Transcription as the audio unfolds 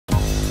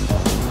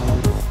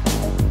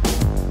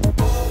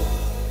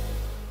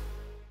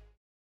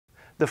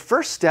The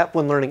first step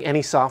when learning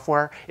any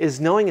software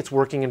is knowing its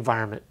working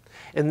environment.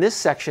 In this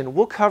section,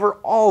 we'll cover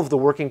all of the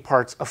working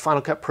parts of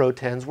Final Cut Pro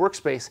X's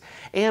workspace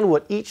and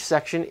what each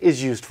section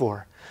is used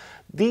for.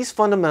 These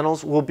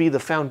fundamentals will be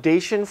the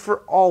foundation for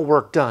all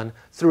work done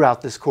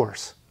throughout this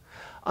course.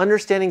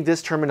 Understanding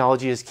this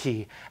terminology is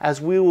key,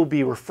 as we will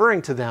be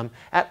referring to them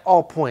at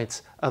all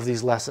points of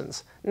these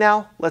lessons.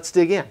 Now, let's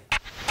dig in.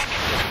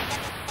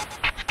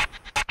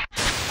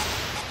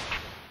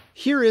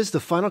 Here is the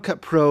Final Cut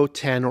Pro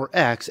X or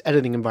X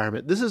editing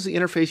environment. This is the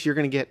interface you're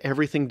going to get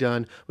everything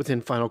done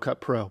within Final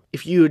Cut Pro.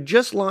 If you had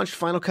just launched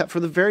Final Cut for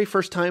the very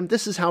first time,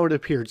 this is how it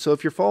appeared. So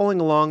if you're following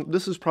along,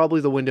 this is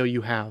probably the window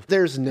you have.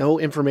 There's no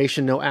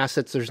information, no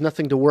assets, there's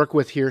nothing to work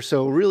with here,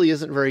 so it really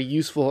isn't very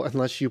useful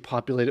unless you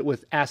populate it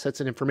with assets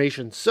and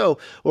information. So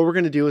what we're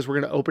going to do is we're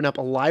going to open up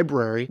a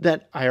library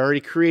that I already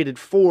created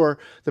for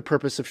the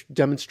purpose of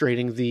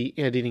demonstrating the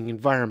editing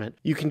environment.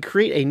 You can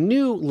create a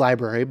new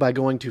library by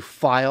going to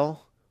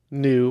File,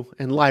 New,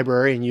 and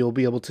Library, and you'll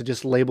be able to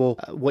just label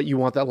what you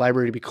want that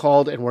library to be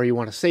called and where you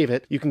want to save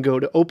it. You can go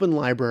to Open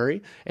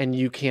Library, and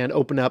you can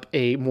open up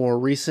a more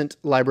recent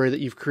library that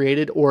you've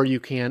created, or you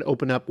can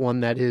open up one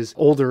that is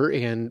older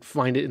and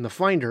find it in the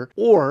Finder,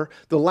 or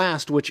the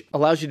last, which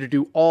allows you to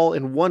do all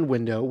in one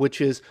window,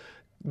 which is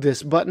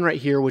this button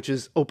right here, which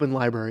is Open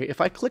Library.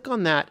 If I click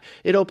on that,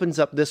 it opens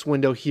up this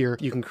window here.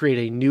 You can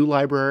create a new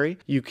library,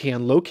 you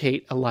can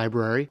locate a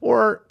library,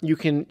 or you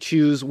can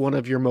choose one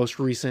of your most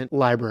recent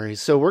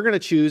libraries. So we're going to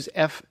choose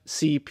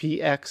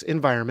FCPX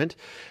Environment.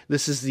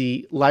 This is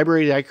the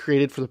library that I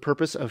created for the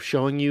purpose of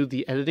showing you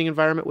the editing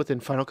environment within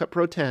Final Cut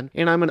Pro X,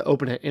 and I'm going to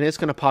open it, and it's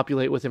going to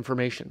populate with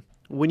information.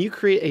 When you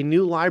create a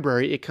new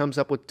library, it comes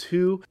up with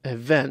two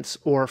events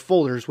or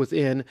folders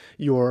within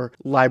your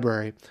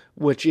library,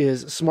 which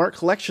is Smart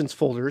Collections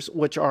folders,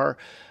 which are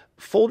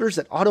folders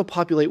that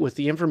auto-populate with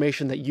the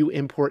information that you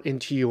import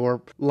into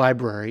your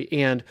library.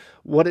 And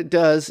what it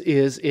does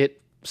is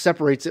it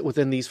separates it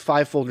within these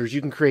 5 folders.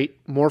 You can create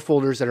more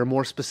folders that are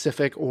more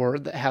specific or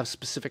that have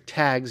specific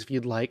tags if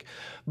you'd like,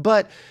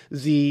 but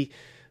the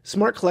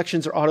Smart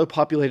Collections are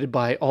auto-populated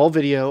by all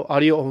video,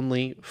 audio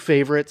only,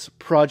 favorites,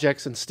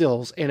 projects, and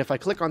stills. And if I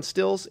click on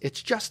stills,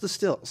 it's just the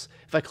stills.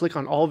 If I click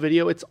on all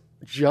video, it's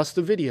just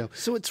the video.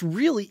 So it's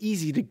really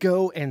easy to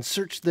go and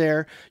search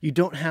there. You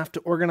don't have to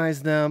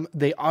organize them.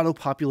 They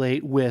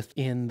auto-populate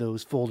within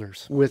those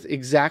folders with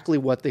exactly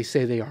what they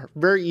say they are.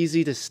 Very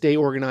easy to stay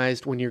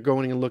organized when you're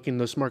going and looking in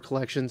those Smart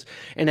Collections.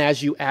 And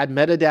as you add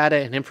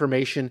metadata and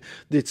information,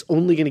 it's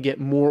only going to get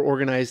more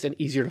organized and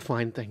easier to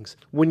find things.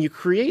 When you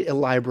create a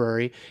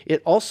library,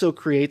 it also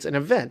creates an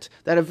event.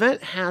 That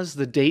event has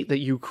the date that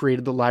you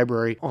created the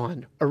library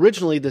on.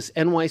 Originally, this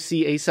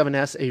NYC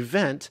A7S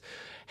event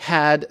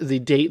had the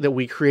date that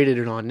we created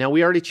it on. Now,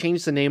 we already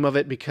changed the name of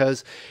it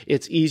because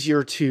it's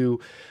easier to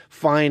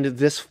find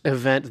this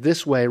event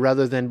this way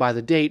rather than by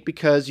the date,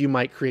 because you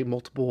might create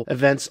multiple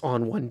events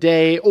on one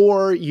day,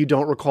 or you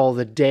don't recall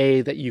the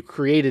day that you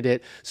created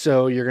it,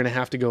 so you're going to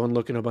have to go and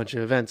look in a bunch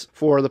of events.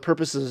 For the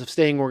purposes of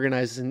staying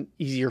organized and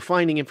easier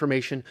finding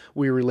information,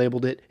 we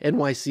relabeled it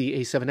NYC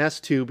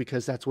A7S2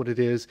 because that's what it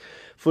is,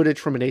 footage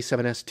from an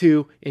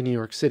A7S2 in New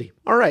York City.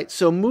 All right,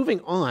 so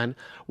moving on,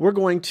 we're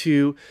going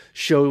to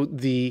show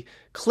the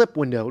clip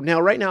window. Now,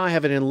 right now I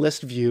have it in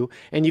list view,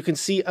 and you can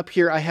see up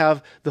here I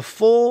have the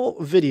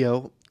full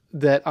video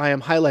that I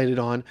am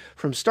highlighted on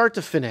from start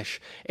to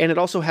finish, and it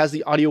also has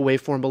the audio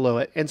waveform below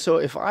it. And so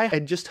if I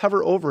just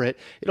hover over it,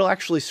 it'll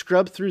actually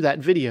scrub through that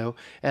video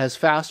as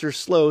fast or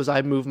slow as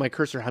I move my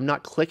cursor. I'm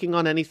not clicking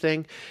on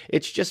anything.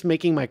 It's just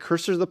making my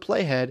cursor the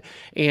playhead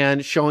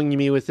and showing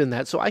me within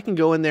that. So I can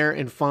go in there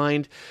and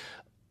find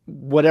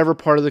whatever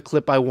part of the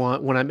clip I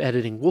want when I'm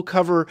editing. We'll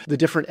cover the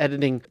different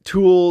editing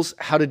tools,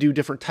 how to do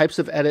different types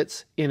of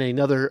edits in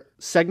another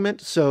segment,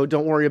 so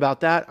don't worry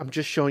about that. I'm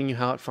just showing you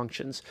how it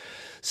functions.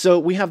 So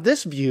we have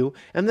this view,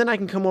 and then I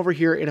can come over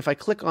here, and if I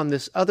click on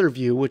this other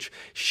view, which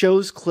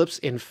shows clips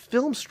in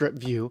film strip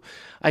view,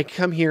 I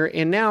come here,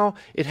 and now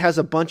it has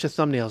a bunch of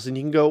thumbnails, and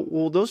you can go,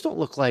 well, those don't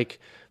look like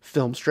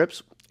film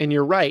strips, and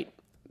you're right.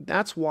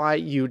 That's why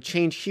you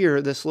change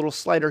here, this little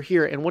slider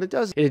here, and what it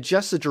does, it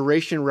adjusts the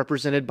duration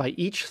represented by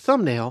each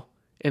thumbnail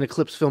in a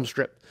clip's film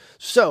strip.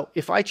 So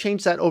if I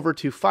change that over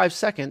to 5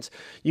 seconds,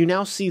 you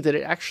now see that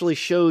it actually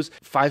shows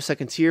 5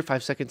 seconds here,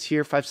 5 seconds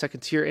here, 5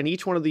 seconds here, and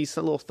each one of these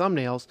little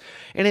thumbnails,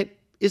 and it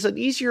is an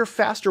easier,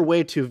 faster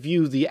way to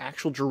view the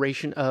actual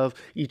duration of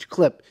each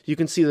clip. You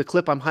can see the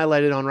clip I'm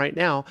highlighted on right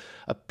now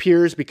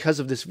appears, because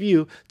of this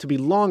view, to be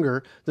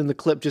longer than the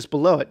clip just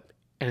below it,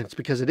 and it's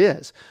because it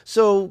is.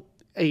 So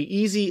a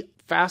easy,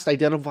 fast,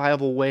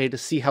 identifiable way to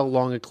see how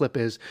long a clip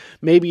is.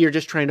 Maybe you're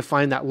just trying to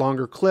find that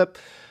longer clip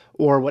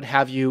or what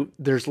have you.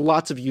 There's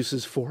lots of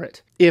uses for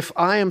it. If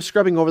I am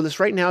scrubbing over this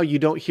right now, you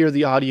don't hear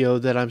the audio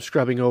that I'm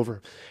scrubbing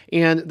over.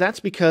 And that's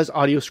because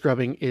audio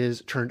scrubbing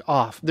is turned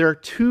off. There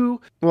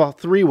are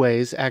three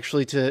ways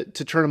actually to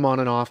turn them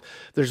on and off.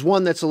 There's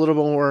one that's a little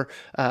more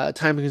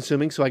time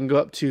consuming. So I can go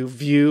up to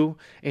View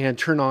and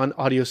turn on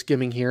audio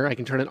skimming here. I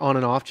can turn it on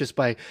and off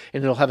and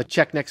it'll have a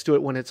check next to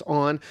it when it's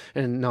on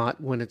and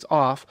not when it's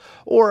off.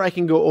 Or I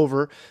can go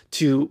over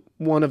to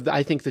one of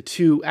I think the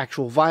two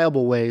actual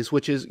viable ways,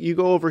 which is you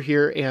go over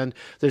here and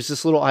there's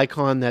this little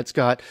icon that's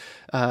got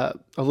a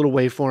little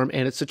waveform,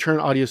 and it's to turn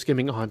audio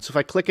skimming on. So if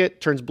I click it,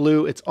 it turns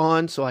blue, it's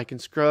on, so I can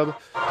scrub.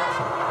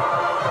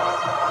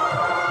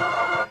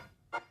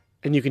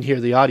 And you can hear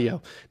the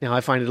audio. Now,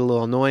 I find it a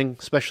little annoying,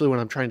 especially when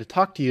I'm trying to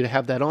talk to you, to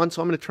have that on,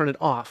 so I'm going to turn it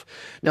off.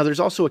 Now, there's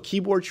also a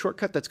keyboard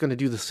shortcut that's going to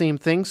do the same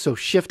thing, so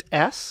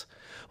Shift-S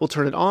will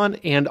turn it on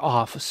and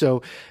off.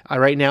 So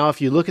right now,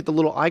 if you look at the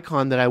little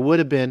icon that I would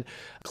have been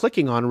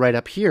clicking on right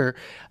up here,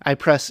 I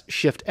press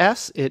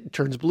Shift-S, it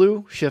turns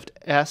blue,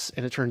 Shift-S,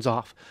 and it turns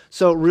off.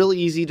 So really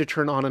easy to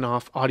turn on and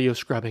off audio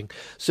scrubbing.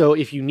 So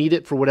if you need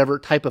it for whatever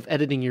type of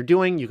editing you're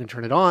doing, you can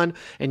turn it on,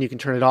 and you can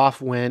turn it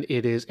off when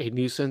it is a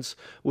nuisance,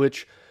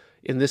 which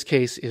in this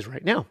case is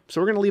right now.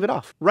 So we're going to leave it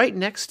off. Right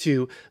next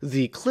to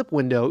the clip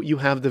window, you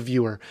have the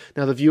viewer.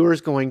 Now the viewer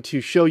is going to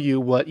show you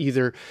what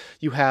either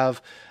you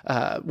have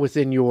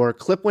within your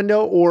clip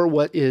window or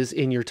what is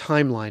in your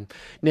timeline.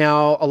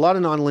 Now, a lot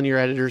of nonlinear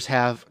editors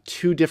have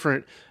two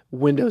different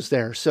windows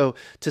there. So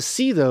to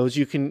see those,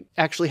 you can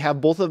actually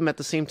have both of them at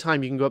the same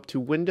time. You can go up to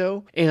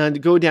Window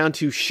and go down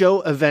to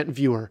Show Event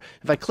Viewer.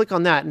 If I click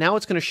on that, now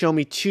it's going to show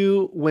me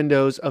two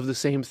windows of the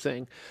same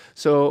thing.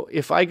 So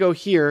if I go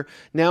here,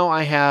 now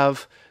I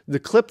have the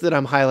clip that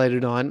I'm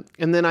highlighted on,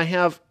 and then I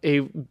have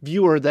a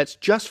viewer that's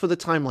just for the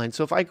timeline.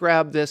 So if I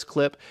grab this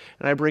clip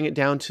and I bring it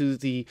down to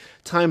the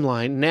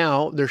timeline,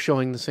 now they're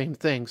showing the same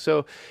thing.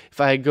 So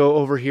if I go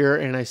over here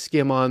and I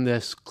skim on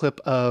this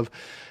clip of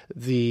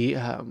the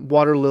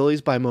Water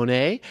Lilies by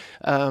Monet,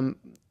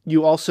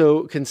 you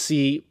also can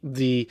see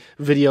the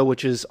video,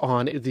 which is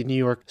on the New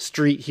York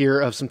street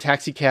here, of some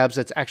taxi cabs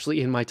that's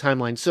actually in my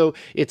timeline. So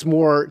it's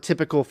more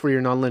typical for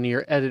your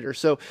nonlinear editor.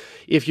 So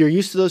if you're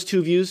used to those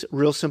two views,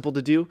 real simple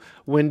to do: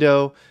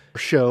 Window,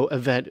 Show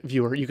Event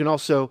Viewer. You can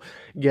also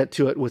get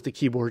to it with the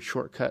keyboard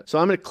shortcut. So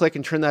I'm going to click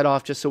and turn that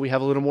off just so we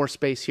have a little more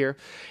space here.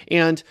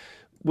 And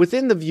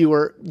within the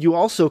viewer, you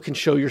also can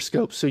show your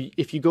scope. So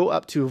if you go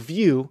up to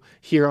View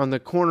here on the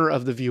corner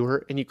of the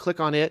viewer and you click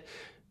on it,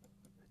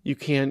 you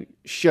can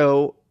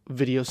show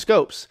video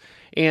scopes.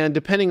 And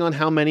depending on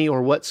how many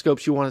or what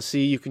scopes you want to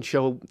see, you can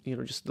show,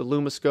 just the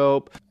Luma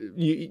scope.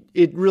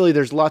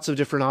 There's lots of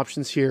different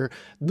options here.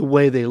 The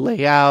way they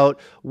lay out,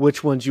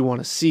 which ones you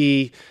want to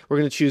see. We're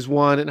going to choose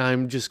one, and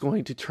I'm just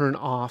going to turn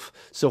off,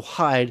 so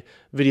hide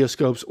video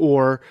scopes,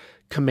 or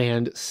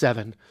Command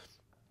 7.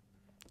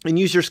 And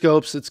use your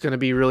scopes. It's going to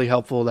be really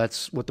helpful.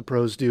 That's what the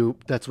pros do.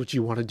 That's what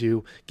you want to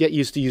do. Get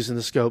used to using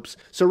the scopes.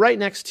 So right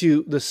next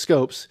to the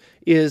scopes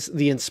is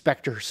the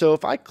inspector. So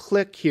if I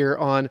click here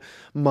on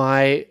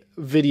my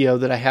video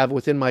that I have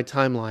within my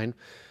timeline,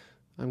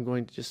 I'm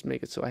going to just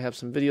make it so I have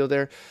some video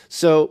there.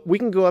 So we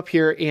can go up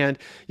here and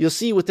you'll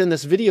see within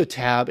this video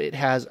tab, it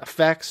has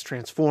effects,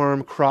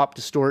 transform, crop,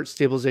 distort,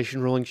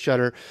 stabilization, rolling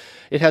shutter.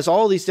 It has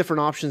all these different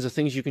options of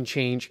things you can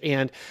change.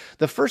 And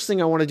the first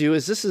thing I want to do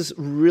is, this is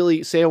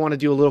really, say I want to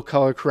do a little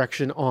color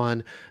correction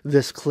on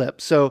this clip.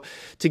 So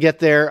to get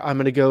there, I'm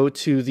going to go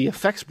to the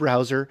effects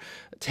browser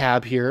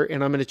tab here,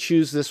 and I'm going to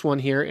choose this one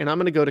here, and I'm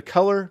going to go to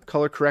color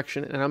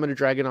correction, and I'm going to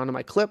drag it onto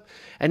my clip.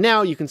 And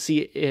now you can see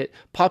it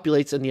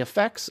populates in the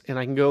effects, and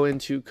I can go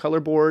into color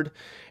board,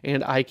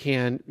 and I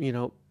can,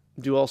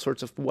 do all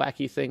sorts of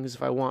wacky things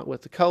if I want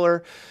with the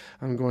color.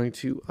 I'm going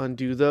to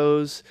undo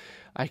those.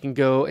 I can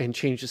go and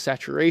change the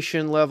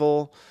saturation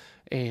level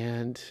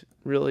and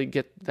really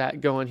get that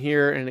going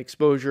here. And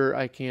exposure,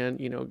 I can,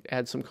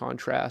 add some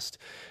contrast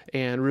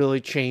and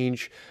really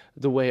change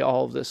the way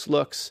all of this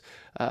looks,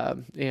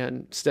 and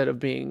instead of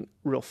being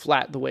real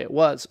flat the way it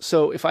was.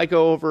 So if I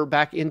go over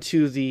back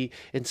into the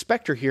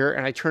inspector here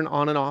and I turn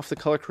on and off the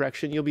color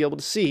correction, you'll be able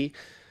to see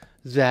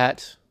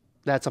that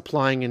that's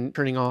applying and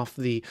turning off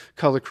the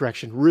color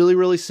correction. Really,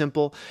 really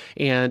simple,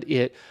 and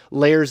it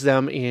layers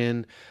them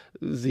in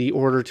the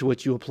order to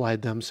which you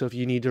applied them. So if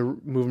you need to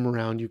move them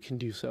around, you can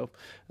do so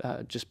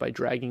just by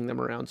dragging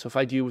them around. So if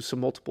I do some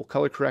multiple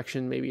color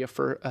correction, maybe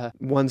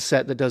one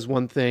set that does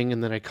one thing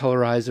and then I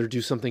colorize or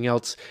do something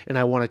else, and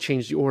I want to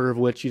change the order of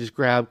which, you just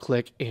grab,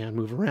 click, and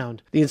move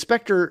around. The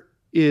inspector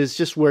is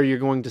just where you're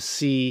going to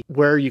see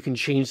where you can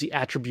change the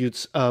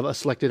attributes of a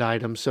selected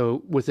item.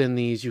 So within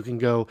these, you can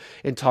go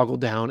and toggle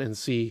down and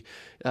see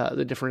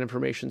the different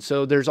information.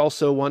 So there's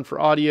also one for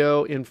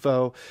audio,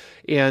 info,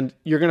 and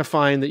you're going to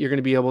find that you're going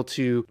to be able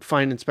to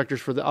find inspectors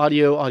for the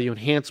audio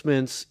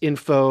enhancements,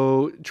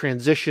 info,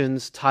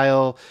 transitions,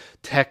 tile,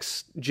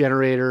 text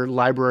generator,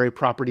 library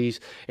properties,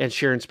 and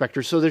share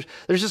inspector. So there's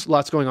just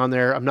lots going on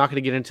there. I'm not going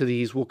to get into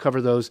these. We'll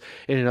cover those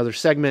in another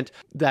segment.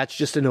 That's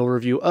just an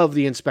overview of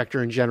the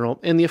inspector in general.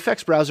 And the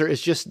effects browser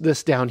is just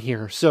this down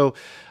here. So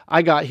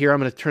I got here, I'm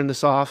going to turn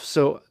this off.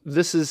 So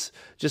this is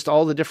just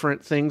all the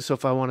different things. So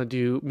if I want to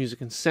do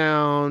music and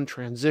sound,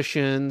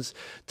 transitions,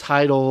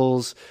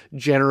 titles,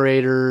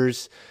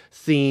 generators,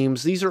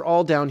 themes, these are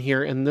all down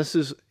here. And this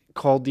is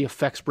called the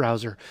effects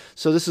browser.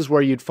 So this is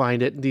where you'd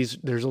find it.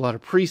 There's a lot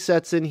of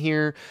presets in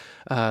here.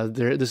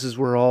 This is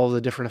where all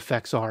the different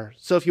effects are.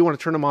 So if you want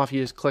to turn them off,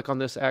 you just click on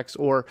this X,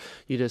 or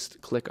you just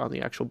click on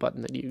the actual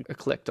button that you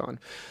clicked on.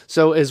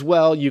 So as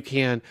well, you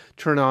can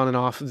turn on and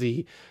off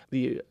the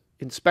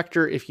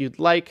inspector if you'd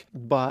like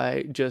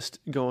by just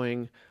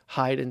going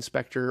hide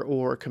inspector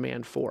or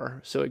command 4.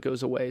 So it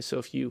goes away. So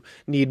if you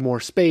need more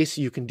space,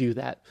 you can do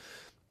that.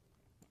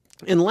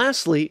 And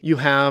lastly, you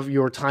have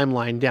your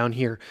timeline down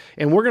here.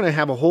 And we're going to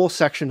have a whole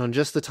section on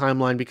just the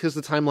timeline because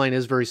the timeline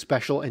is very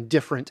special and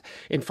different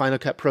in Final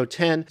Cut Pro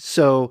 10.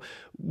 So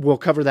we'll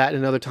cover that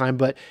another time,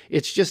 but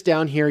it's just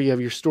down here. You have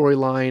your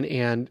storyline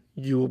and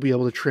you will be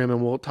able to trim,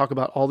 and we'll talk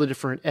about all the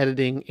different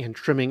editing and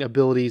trimming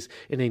abilities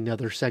in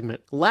another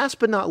segment. Last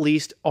but not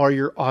least are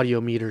your audio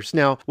meters.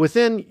 Now,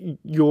 within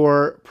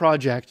your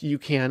project, you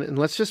can, and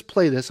let's just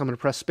play this. I'm going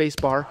to press space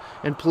bar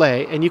and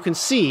play, and you can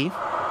see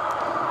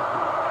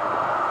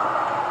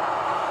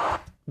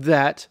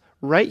that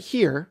right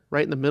here,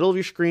 right in the middle of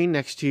your screen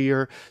next to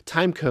your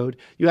time code,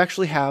 you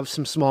actually have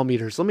some small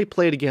meters. Let me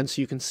play it again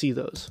so you can see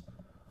those.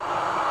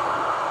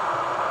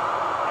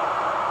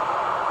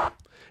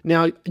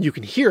 Now you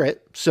can hear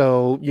it,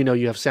 so you know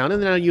you have sound,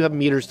 and now you have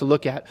meters to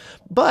look at,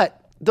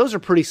 but those are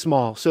pretty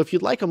small. So if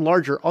you'd like them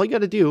larger, all you got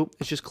to do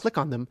is just click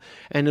on them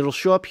and it'll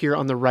show up here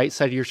on the right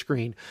side of your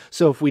screen.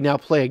 So if we now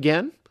play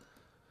again,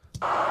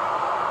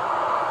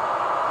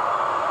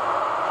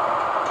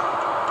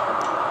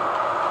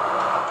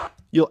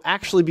 you'll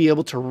actually be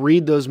able to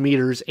read those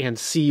meters and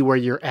see where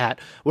you're at,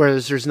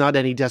 whereas there's not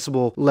any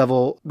decibel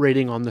level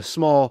rating on the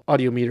small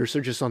audio meters,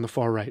 they're just on the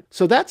far right.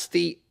 So that's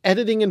the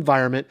editing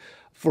environment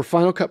for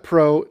Final Cut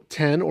Pro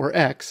 10 or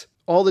X.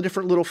 All the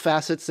different little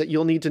facets that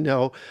you'll need to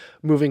know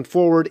moving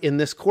forward in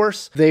this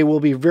course. They will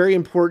be very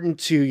important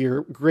to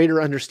your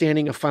greater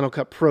understanding of Final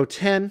Cut Pro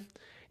 10,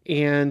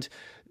 and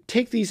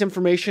take these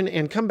information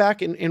and come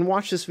back and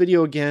watch this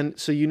video again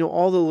so you know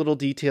all the little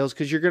details,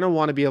 because you're going to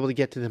want to be able to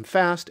get to them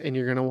fast and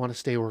you're going to want to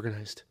stay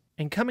organized.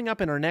 And coming up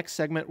in our next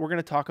segment, we're going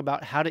to talk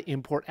about how to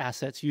import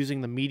assets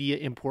using the media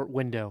import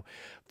window,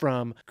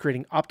 from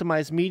creating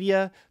optimized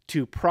media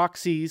to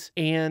proxies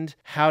and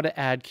how to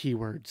add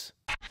keywords.